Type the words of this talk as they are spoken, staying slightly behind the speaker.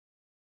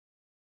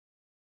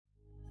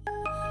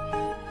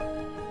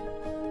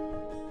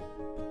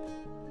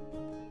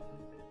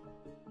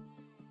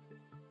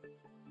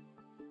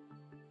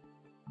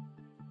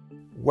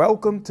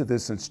Welcome to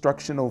this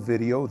instructional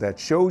video that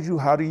shows you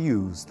how to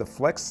use the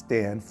flex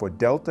stand for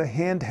Delta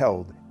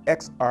handheld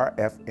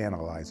XRF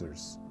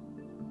analyzers.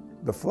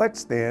 The flex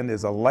stand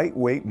is a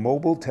lightweight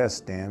mobile test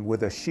stand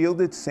with a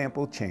shielded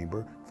sample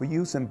chamber for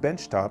use in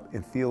benchtop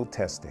and field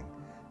testing.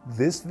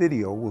 This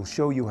video will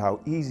show you how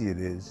easy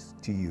it is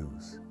to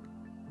use.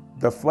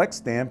 The flex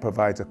stand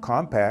provides a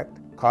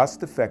compact,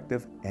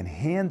 cost-effective, and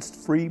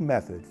hands-free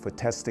method for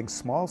testing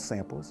small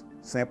samples,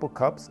 sample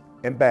cups,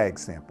 and bag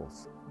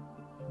samples.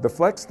 The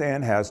flex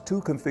stand has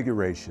two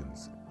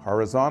configurations,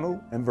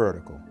 horizontal and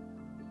vertical.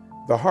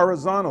 The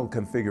horizontal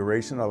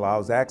configuration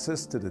allows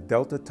access to the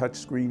Delta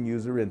touchscreen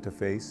user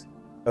interface,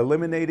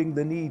 eliminating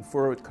the need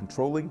for a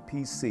controlling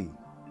PC.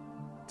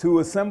 To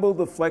assemble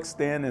the flex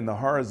stand in the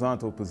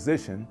horizontal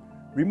position,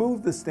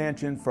 remove the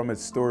stanchion from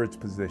its storage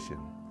position.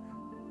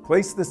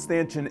 Place the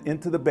stanchion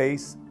into the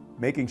base,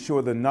 making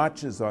sure the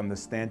notches on the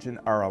stanchion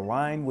are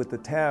aligned with the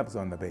tabs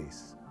on the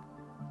base.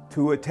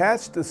 To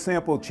attach the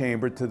sample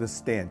chamber to the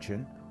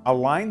stanchion,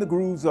 align the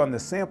grooves on the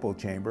sample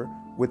chamber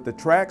with the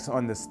tracks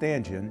on the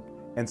stanchion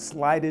and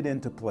slide it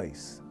into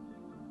place.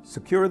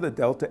 Secure the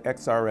Delta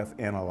XRF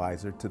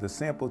analyzer to the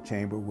sample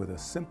chamber with a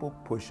simple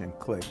push and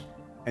click,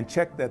 and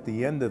check that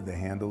the end of the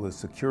handle is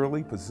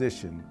securely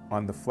positioned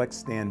on the flex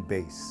stand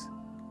base.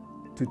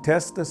 To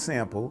test the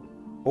sample,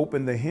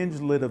 open the hinged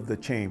lid of the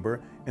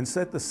chamber and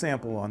set the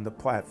sample on the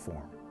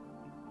platform.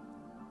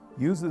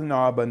 Use the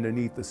knob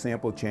underneath the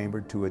sample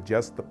chamber to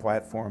adjust the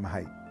platform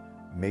height.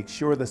 Make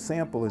sure the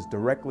sample is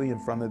directly in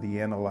front of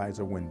the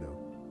analyzer window.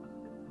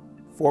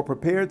 For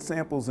prepared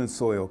samples in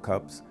soil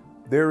cups,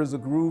 there is a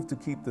groove to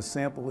keep the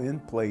sample in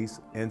place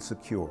and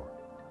secure.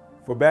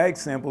 For bag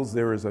samples,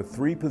 there is a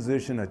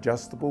 3-position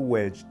adjustable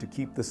wedge to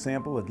keep the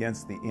sample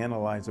against the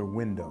analyzer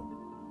window.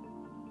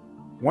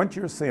 Once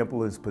your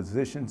sample is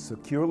positioned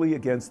securely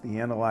against the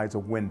analyzer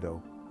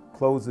window,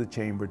 close the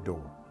chamber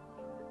door.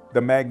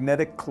 The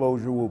magnetic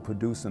closure will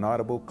produce an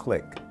audible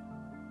click.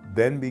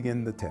 Then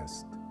begin the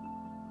test.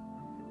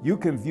 You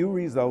can view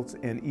results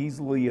and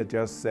easily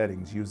adjust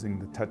settings using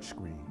the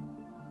touchscreen.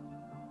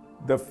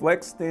 The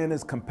flex stand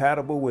is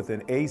compatible with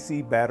an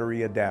AC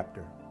battery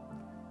adapter.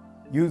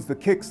 Use the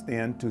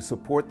kickstand to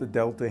support the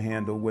Delta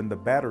handle when the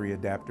battery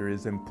adapter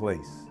is in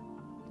place.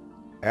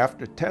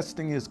 After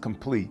testing is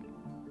complete,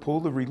 pull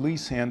the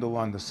release handle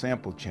on the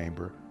sample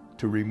chamber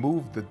to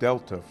remove the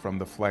Delta from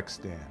the flex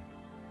stand.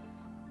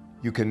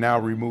 You can now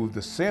remove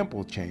the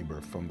sample chamber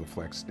from the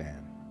flex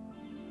stand.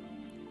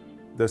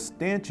 The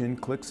stanchion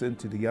clicks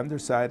into the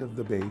underside of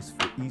the base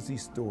for easy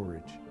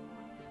storage.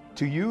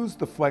 To use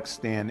the flex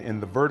stand in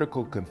the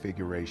vertical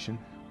configuration,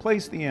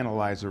 place the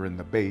analyzer in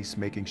the base,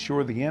 making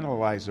sure the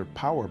analyzer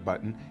power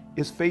button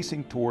is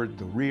facing toward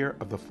the rear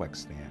of the flex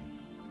stand.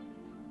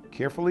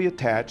 Carefully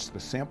attach the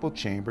sample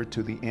chamber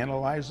to the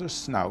analyzer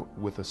snout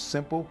with a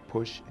simple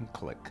push and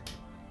click.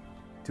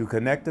 To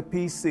connect a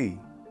PC,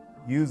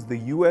 use the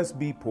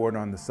USB port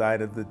on the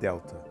side of the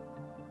Delta.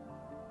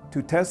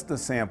 To test the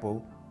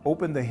sample,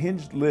 open the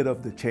hinged lid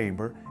of the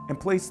chamber and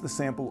place the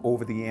sample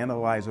over the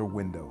analyzer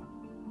window.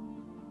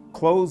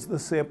 Close the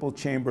sample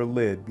chamber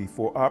lid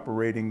before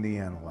operating the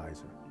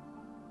analyzer.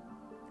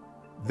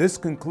 This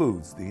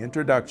concludes the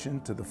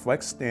introduction to the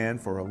flex stand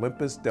for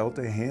Olympus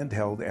Delta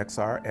handheld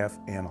XRF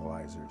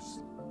analyzers.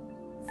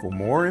 For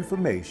more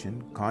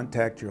information,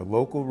 contact your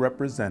local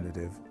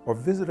representative or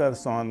visit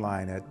us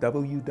online at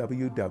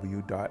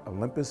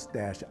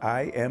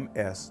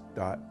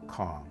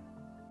www.olympus-ims.com.